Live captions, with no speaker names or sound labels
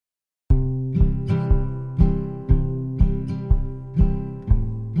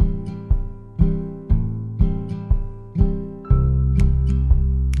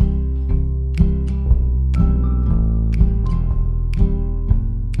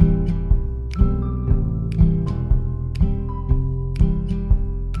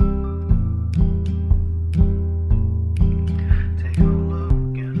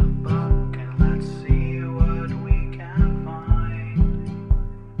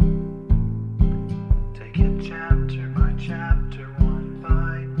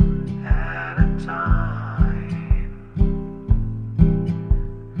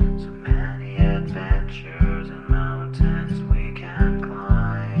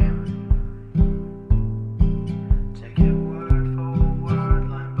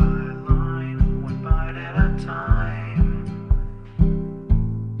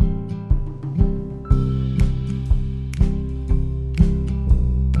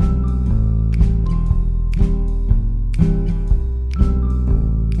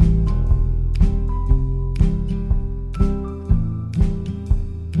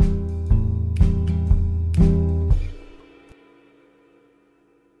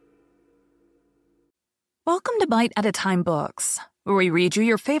Welcome to Bite at a Time Books, where we read you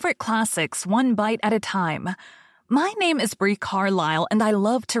your favorite classics one bite at a time. My name is Brie Carlisle, and I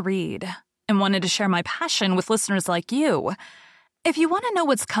love to read, and wanted to share my passion with listeners like you. If you want to know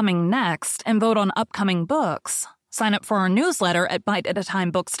what's coming next and vote on upcoming books, sign up for our newsletter at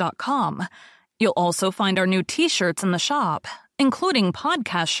biteatatimebooks.com. You'll also find our new t-shirts in the shop, including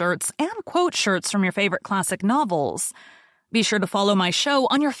podcast shirts and quote shirts from your favorite classic novels. Be sure to follow my show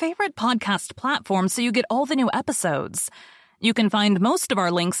on your favorite podcast platform so you get all the new episodes. You can find most of our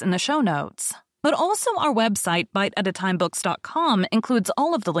links in the show notes, but also our website, biteatatimebooks.com, includes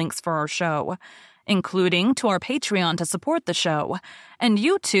all of the links for our show, including to our Patreon to support the show, and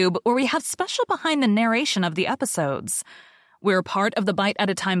YouTube, where we have special behind the narration of the episodes. We're part of the Bite at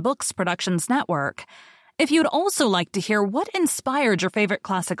a Time Books Productions Network. If you'd also like to hear what inspired your favorite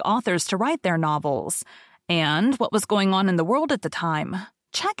classic authors to write their novels, and what was going on in the world at the time,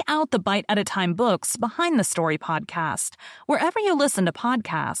 check out the Bite at a Time Books Behind the Story podcast, wherever you listen to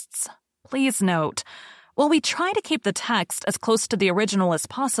podcasts. Please note, while we try to keep the text as close to the original as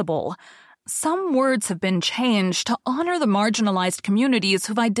possible, some words have been changed to honor the marginalized communities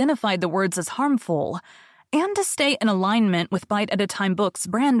who've identified the words as harmful, and to stay in alignment with Bite at a Time Books'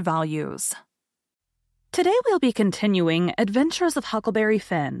 brand values. Today we'll be continuing Adventures of Huckleberry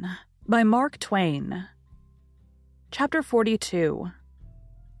Finn by Mark Twain. Chapter 42.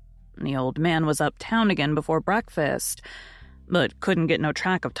 The old man was uptown again before breakfast, but couldn't get no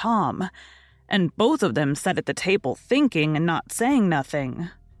track of Tom, and both of them sat at the table thinking and not saying nothing,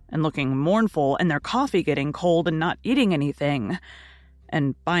 and looking mournful and their coffee getting cold and not eating anything.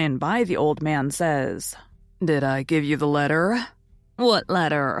 And by the old man says, "Did I give you the letter?" "What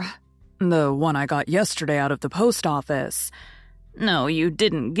letter?" "The one I got yesterday out of the post office." "No, you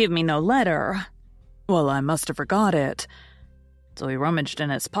didn't give me no letter." "Well, I must have forgot it." So he rummaged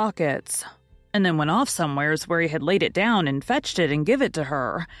in his pockets, and then went off somewheres where he had laid it down and fetched it and give it to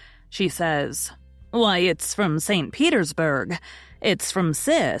her. She says, "Why, it's from St. Petersburg. It's from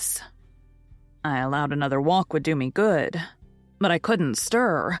Sis." I allowed another walk would do me good, but I couldn't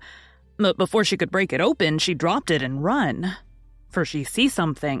stir. But before she could break it open, she dropped it and run. For she see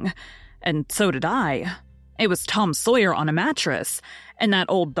something, and so did I. It was Tom Sawyer on a mattress, and that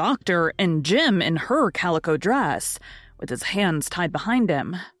old doctor and Jim in her calico dress, with his hands tied behind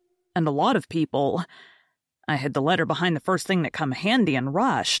him, and a lot of people. I hid the letter behind the first thing that come handy and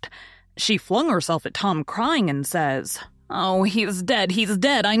rushed. She flung herself at Tom crying and says, "Oh, he's dead,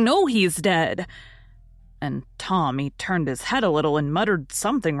 I know he's dead." And Tom, he turned his head a little and muttered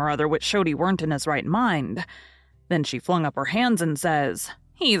something or other which showed he weren't in his right mind. Then she flung up her hands and says,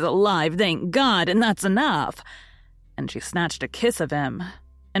 "He's alive, thank God, and that's enough." And she snatched a kiss of him,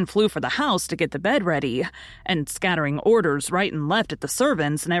 and flew for the house to get the bed ready, and scattering orders right and left at the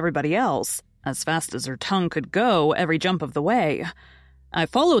servants and everybody else, as fast as her tongue could go every jump of the way. I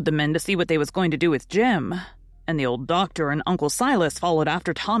followed the men to see what they was going to do with Jim, and the old doctor and Uncle Silas followed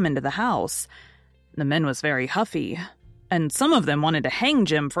after Tom into the house. The men was very huffy, and some of them wanted to hang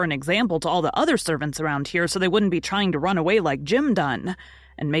Jim for an example to all the other servants around here so they wouldn't be trying to run away like Jim done,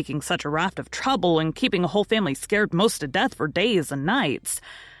 and making such a raft of trouble and keeping a whole family scared most to death for days and nights.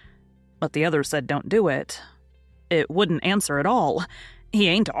 But the others said don't do it. It wouldn't answer at all. He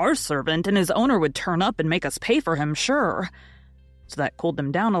ain't our servant, and his owner would turn up and make us pay for him, sure. So that cooled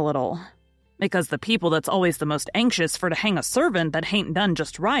them down a little, because the people that's always the most anxious for to hang a servant that hain't done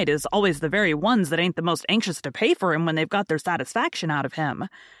just right is always the very ones that ain't the most anxious to pay for him when they've got their satisfaction out of him.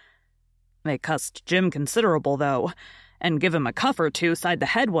 They cussed Jim considerable, though, and give him a cuff or two side the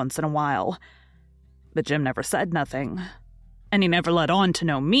head once in a while. But Jim never said nothing, and he never let on to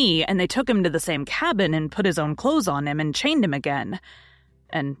know me, and they took him to the same cabin and put his own clothes on him and chained him again.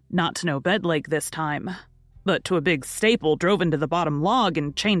 And not to no bed leg this time, but to a big staple drove into the bottom log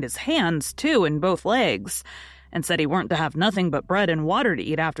and chained his hands, too, and both legs, and said he weren't to have nothing but bread and water to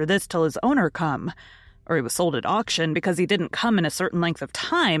eat after this till his owner come, or he was sold at auction because he didn't come in a certain length of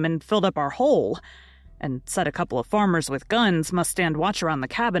time and filled up our hole, and said a couple of farmers with guns must stand watch around the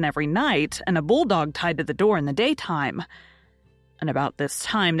cabin every night, and a bulldog tied to the door in the daytime. And about this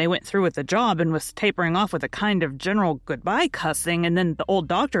time they went through with the job and was tapering off with a kind of general goodbye cussing, and then the old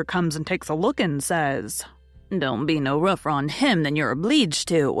doctor comes and takes a look and says, "Don't be no rougher on him than you're obleeged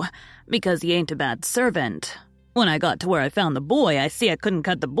to, because he ain't a bad servant. When I got to where I found the boy, I see I couldn't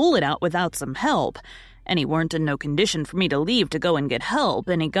cut the bullet out without some help, and he weren't in no condition for me to leave to go and get help,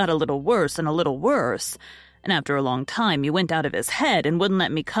 and he got a little worse and a little worse, and after a long time he went out of his head and wouldn't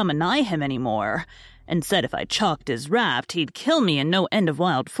let me come anigh him any more, and said if I chalked his raft he'd kill me and no end of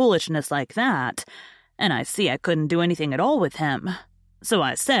wild foolishness like that, and I see I couldn't do anything at all with him. So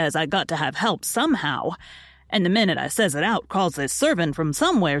I says I got to have help somehow, and the minute I says it out, calls this servant from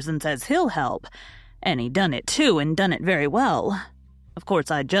somewheres and says he'll help. And he done it too, and done it very well. Of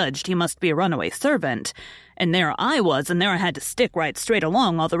course I judged he must be a runaway servant, and there I was, and there I had to stick right straight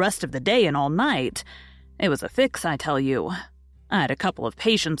along all the rest of the day and all night. It was a fix, I tell you. I had a couple of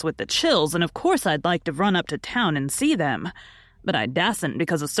patients with the chills, and of course I'd like to run up to town and see them. But I dasn't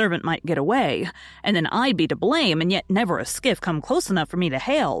because a servant might get away, and then I'd be to blame, and yet never a skiff come close enough for me to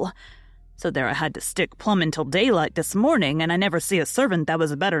hail. So there I had to stick plumb until daylight this morning, and I never see a servant that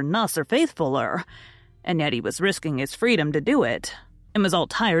was a better nuss or faithfuler. And yet he was risking his freedom to do it, and was all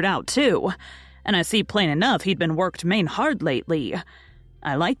tired out too, and I see plain enough he'd been worked main hard lately.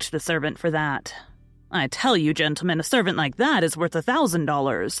 I liked the servant for that. I tell you, gentlemen, a servant like that is worth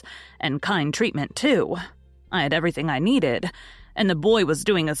 $1,000, and kind treatment too. I had everything I needed, and the boy was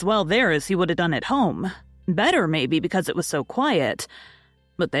doing as well there as he would have done at home. Better, maybe, because it was so quiet.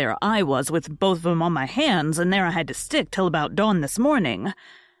 But there I was with both of 'em on my hands, and there I had to stick till about dawn this morning.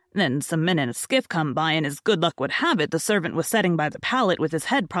 Then some men in a skiff come by, and as good luck would have it, the servant was setting by the pallet with his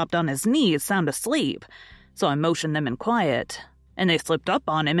head propped on his knees, sound asleep. So I motioned them in quiet, and they slipped up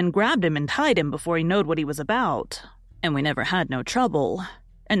on him and grabbed him and tied him before he knowed what he was about. And we never had no trouble.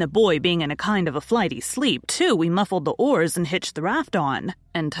 And the boy being in a kind of a flighty sleep, too, we muffled the oars and hitched the raft on,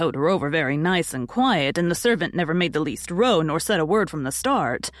 and towed her over very nice and quiet, and the servant never made the least row nor said a word from the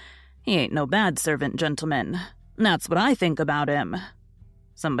start. He ain't no bad servant, gentlemen. That's what I think about him.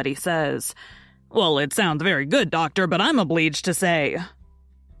 Somebody says, "Well, it sounds very good, doctor, but I'm obliged to say."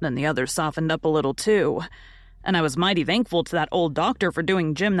 Then the others softened up a little, too, and I was mighty thankful to that old doctor for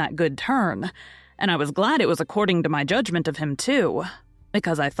doing Jim that good turn, and I was glad it was according to my judgment of him, too,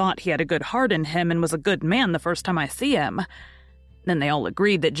 because I thought he had a good heart in him and was a good man the first time I see him. Then they all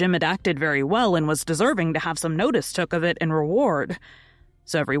agreed that Jim had acted very well and was deserving to have some notice took of it in reward.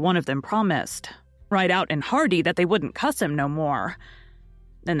 So every one of them promised, right out and hearty, that they wouldn't cuss him no more.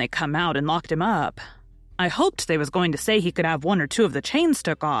 Then they come out and locked him up. I hoped they was going to say he could have one or two of the chains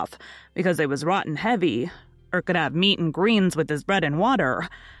took off, because they was rotten heavy, or could have meat and greens with his bread and water,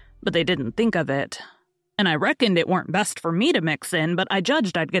 but they didn't think of it. And I reckoned it weren't best for me to mix in, but I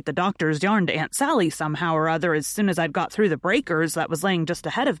judged I'd get the doctor's yarn to Aunt Sally somehow or other as soon as I'd got through the breakers that was laying just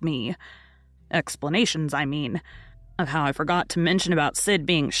ahead of me. Explanations, I mean, of how I forgot to mention about Sid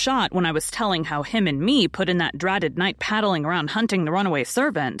being shot when I was telling how him and me put in that dratted night paddling around hunting the runaway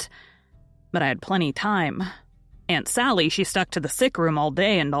servant. But I had plenty time. Aunt Sally, she stuck to the sick room all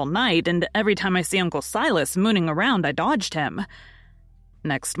day and all night, and every time I see Uncle Silas mooning around, I dodged him.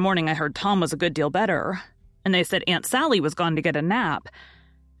 Next morning, I heard Tom was a good deal better, and they said Aunt Sally was gone to get a nap.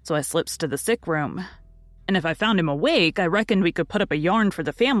 So I slips to the sick room, and if I found him awake, I reckoned we could put up a yarn for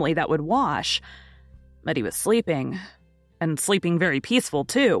the family that would wash. But he was sleeping, and sleeping very peaceful,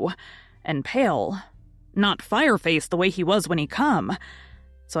 too, and pale, not fire-faced the way he was when he come.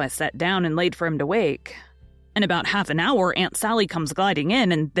 So I sat down and laid for him to wake. In about half an hour, Aunt Sally comes gliding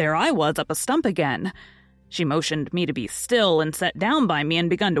in, and there I was up a stump again. She motioned me to be still and sat down by me and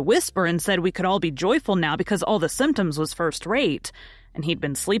begun to whisper and said we could all be joyful now because all the symptoms was first rate, and he'd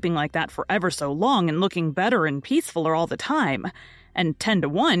been sleeping like that for ever so long and looking better and peacefuler all the time, and 10 to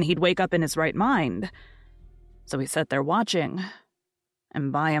 1 he'd wake up in his right mind. So he sat there watching,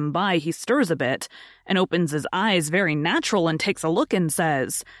 and by and by he stirs a bit and opens his eyes very natural and takes a look and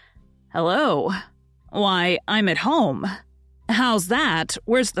says, "Hello. Why, I'm at home. How's that?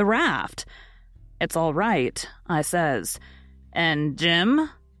 Where's the raft?" "It's all right," I says. "And Jim?"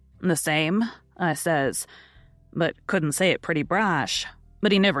 "The same," I says, but couldn't say it pretty brash.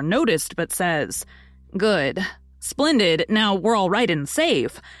 But he never noticed, but says, "Good. Splendid. Now we're all right and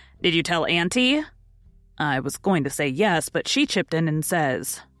safe. Did you tell Auntie?" I was going to say yes, but she chipped in and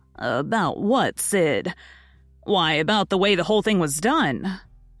says, "About what, Sid?" "Why, about the way the whole thing was done."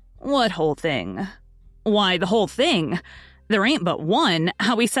 "What whole thing?" "Why, the whole thing. There ain't but one,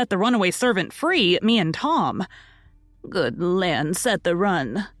 how we set the runaway servant free, me and Tom." "Good land, set the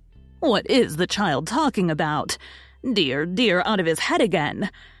run. What is the child talking about? Dear, dear, out of his head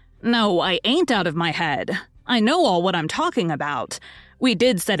again." "No, I ain't out of my head. I know all what I'm talking about. We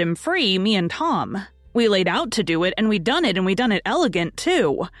did set him free, me and Tom. We laid out to do it, and we done it elegant,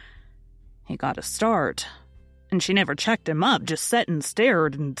 too." He got a start, and she never checked him up, just set and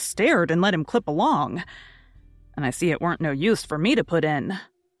stared and let him clip along. And I see it weren't no use for me to put in.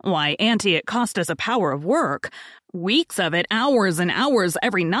 "Why, Auntie, it cost us a power of work. Weeks of it, hours and hours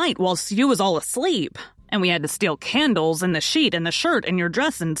every night whilst you was all asleep. And we had to steal candles and the sheet and the shirt and your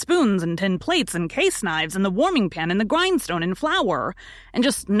dress and spoons and tin plates and case knives and the warming pan and the grindstone and flour and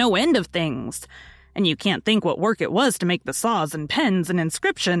just no end of things. And you can't think what work it was to make the saws and pens and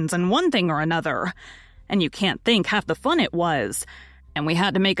inscriptions and one thing or another. And you can't think half the fun it was. And we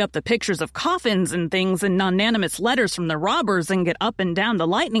had to make up the pictures of coffins and things and anonymous letters from the robbers and get up and down the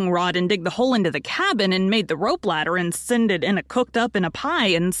lightning rod and dig the hole into the cabin and made the rope ladder and send it in a cooked up in a pie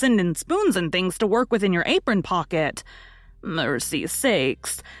and send in spoons and things to work with in your apron pocket. Mercy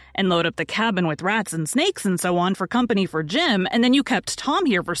sakes. And load up the cabin with rats and snakes and so on for company for Jim, and then you kept Tom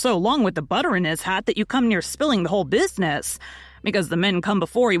here for so long with the butter in his hat that you come near spilling the whole business. Because the men come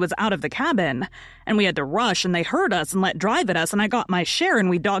before he was out of the cabin, and we had to rush, and they heard us and let drive at us, and I got my share, and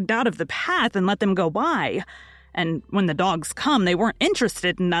we dogged out of the path and let them go by. And when the dogs come, they weren't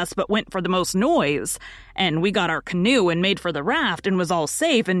interested in us, but went for the most noise. And we got our canoe and made for the raft and was all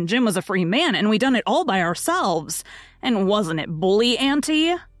safe, and Jim was a free man, and we done it all by ourselves. And wasn't it bully,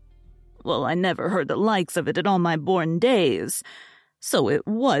 Auntie? Well, I never heard the likes of it in all my born days. So it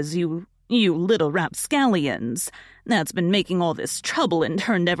was you little rapscallions, that's been making all this trouble and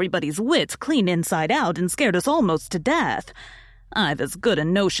turned everybody's wits clean inside out and scared us almost to death. I've as good a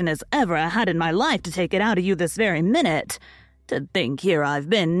notion as ever I had in my life to take it out of you this very minute. To think here I've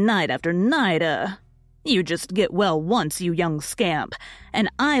been night after night, You just get well once, you young scamp, and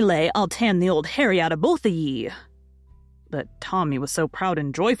I lay I'll tan the old Harry out of both of ye. But Tommy was so proud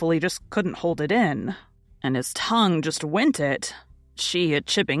and joyful he just couldn't hold it in, and his tongue just went it. She a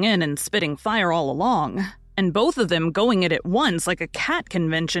chipping in and spitting fire all along, and both of them going it at once like a cat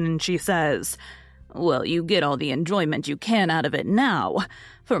convention, and she says, "Well, you get all the enjoyment you can out of it now,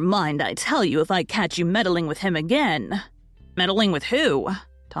 for mind I tell you if I catch you meddling with him again." "Meddling with who?"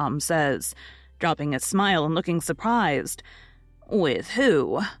 Tom says, dropping a smile and looking surprised. "With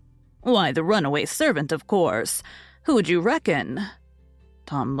who? Why, the runaway servant, of course. Who'd you reckon?"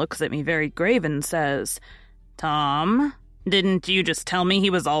 Tom looks at me very grave and says, "Tom, didn't you just tell me he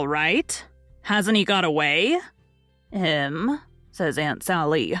was all right? Hasn't he got away?" "Him?" says Aunt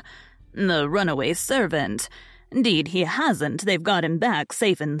Sally. "The runaway servant. Indeed, he hasn't. They've got him back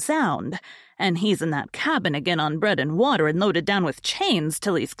safe and sound. And he's in that cabin again on bread and water and loaded down with chains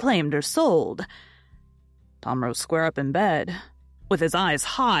till he's claimed or sold." Tom rose square up in bed, with his eyes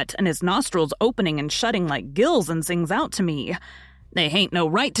hot and his nostrils opening and shutting like gills, and sings out to me, "They hain't no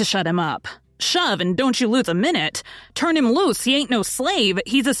right to shut him up. Shove, and don't you lose a minute. Turn him loose, he ain't no slave.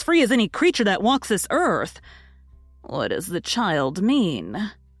 He's as free as any creature that walks this earth." "What does the child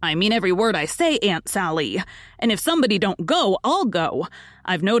mean?" "I mean every word I say, Aunt Sally. And if somebody don't go, I'll go.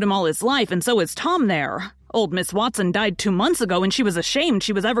 I've knowed him all his life, and so is Tom there. Old Miss Watson died 2 months ago, and she was ashamed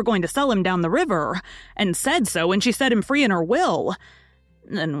she was ever going to sell him down the river, and said so, and she set him free in her will."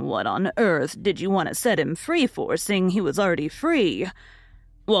 "Then what on earth did you want to set him free for, seeing he was already free?"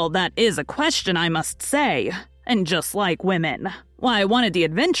 "Well, that is a question, I must say. And just like women. Why, I wanted the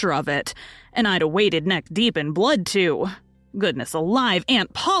adventure of it, and I'd 'a' waded neck deep in blood, too. Goodness alive,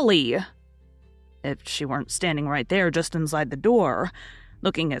 Aunt Polly!" If she weren't standing right there just inside the door,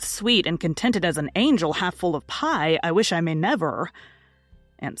 looking as sweet and contented as an angel half full of pie, I wish I may never.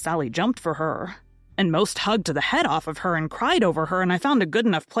 Aunt Sally jumped for her, and most hugged to the head off of her and cried over her, and I found a good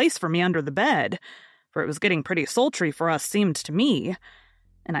enough place for me under the bed, for it was getting pretty sultry for us, seemed to me,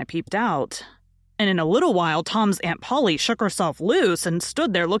 and I peeped out. And in a little while, Tom's Aunt Polly shook herself loose and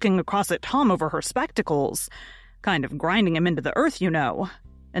stood there looking across at Tom over her spectacles, kind of grinding him into the earth, you know.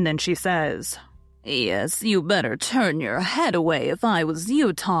 And then she says, "Yes, you better turn your head away if I was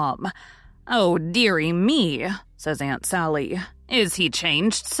you, Tom." "Oh, dearie me," says Aunt Sally. "Is he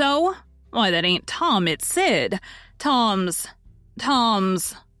changed so? Why, that ain't Tom, it's Sid. Tom's...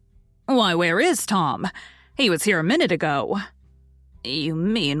 Why, where is Tom? He was here a minute ago." "You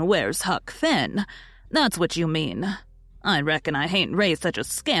mean, where's Huck Finn? That's what you mean. I reckon I hain't raised such a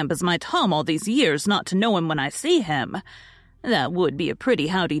scamp as my Tom all these years not to know him when I see him. That would be a pretty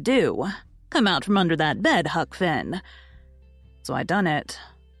howdy-do. Come out from under that bed, Huck Finn." So I done it,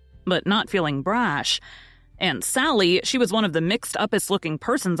 but not feeling brash. Aunt Sally, she was one of the mixed-uppest-looking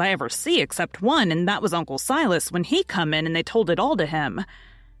persons I ever see except one, and that was Uncle Silas when he come in and they told it all to him.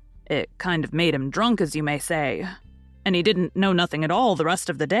 It kind of made him drunk, as you may say, and he didn't know nothing at all the rest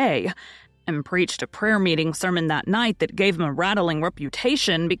of the day, and preached a prayer-meeting sermon that night that gave him a rattling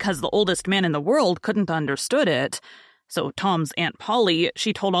reputation because the oldest man in the world couldn't understood it. So Tom's Aunt Polly,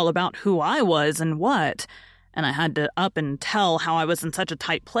 she told all about who I was and what, and I had to up and tell how I was in such a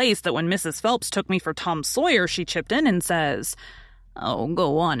tight place that when Mrs. Phelps took me for Tom Sawyer, she chipped in and says, "Oh,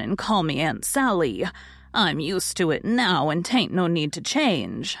 go on and call me Aunt Sally. I'm used to it now and 'tain't no need to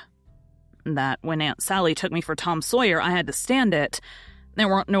change." That when Aunt Sally took me for Tom Sawyer, I had to stand it. There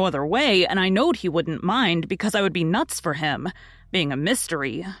weren't no other way, and I knowed he wouldn't mind because I would be nuts for him, being a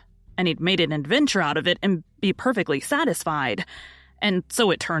mystery. and he'd made an adventure out of it and be perfectly satisfied. And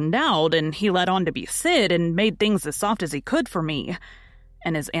so it turned out, and he let on to be Sid and made things as soft as he could for me.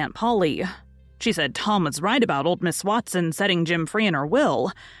 And his Aunt Polly, she said Tom was right about old Miss Watson setting Jim free in her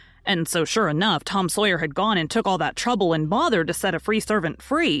will. And so sure enough, Tom Sawyer had gone and took all that trouble and bother to set a free servant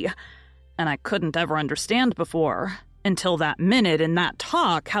free. And I couldn't ever understand before, until that minute in that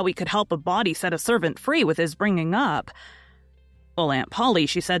talk, how he could help a body set a servant free with his bringing up. Well, Aunt Polly,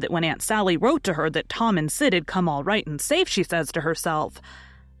 she said that when Aunt Sally wrote to her that Tom and Sid had come all right and safe, she says to herself,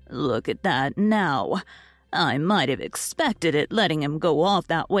 "Look at that now. I might have expected it, letting him go off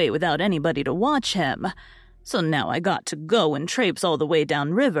that way without anybody to watch him. So now I got to go and traipse all the way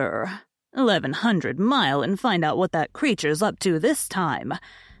down river, 1,100 mile, and find out what that creature's up to this time,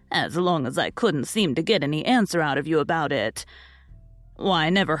 as long as I couldn't seem to get any answer out of you about it." "Why, I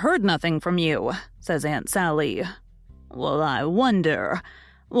never heard nothing from you," says Aunt Sally. "Well, I wonder.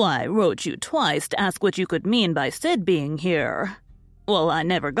 Why, I wrote you twice to ask what you could mean by Sid being here. Well, I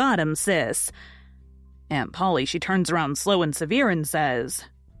never got him, sis." Aunt Polly, she turns around slow and severe and says,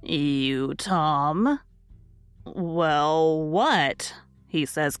 "You, Tom?" "Well, what?" he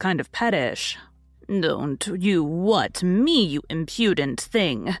says, kind of pettish. "Don't you what me, you impudent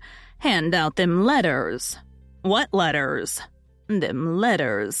thing. Hand out them letters." "What letters?" "Them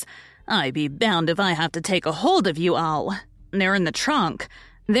letters. I be bound if I have to take a hold of you all. They're in the trunk.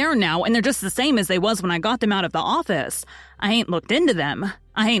 There now, and they're just the same as they was when I got them out of the office. I ain't looked into them.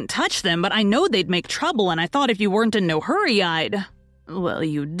 I ain't touched them, but I knowed they'd make trouble, and I thought if you weren't in no hurry, I'd—" "Well,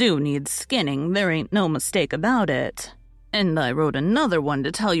 you do need skinning, there ain't no mistake about it. And I wrote another one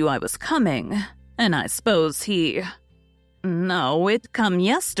to tell you I was coming, and I s'pose he—" "No, it come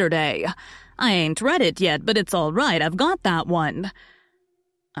yesterday. I ain't read it yet, but it's all right, I've got that one."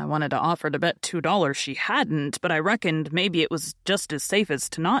 I wanted to offer to bet $2 she hadn't, but I reckoned maybe it was just as safe as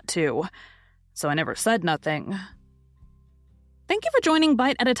to not to, so I never said nothing. Thank you for joining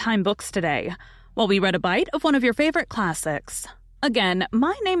Bite at a Time Books today, while we read a bite of one of your favorite classics. Again,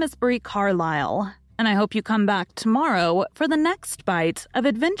 my name is Brie Carlisle, and I hope you come back tomorrow for the next bite of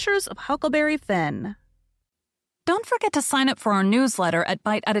Adventures of Huckleberry Finn. Don't forget to sign up for our newsletter at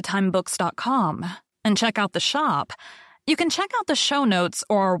biteatatimebooks.com and check out the shop. You can check out the show notes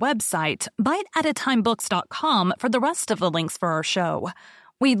or our website, biteatatimebooks.com, for the rest of the links for our show.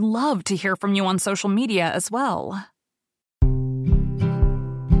 We'd love to hear from you on social media as well.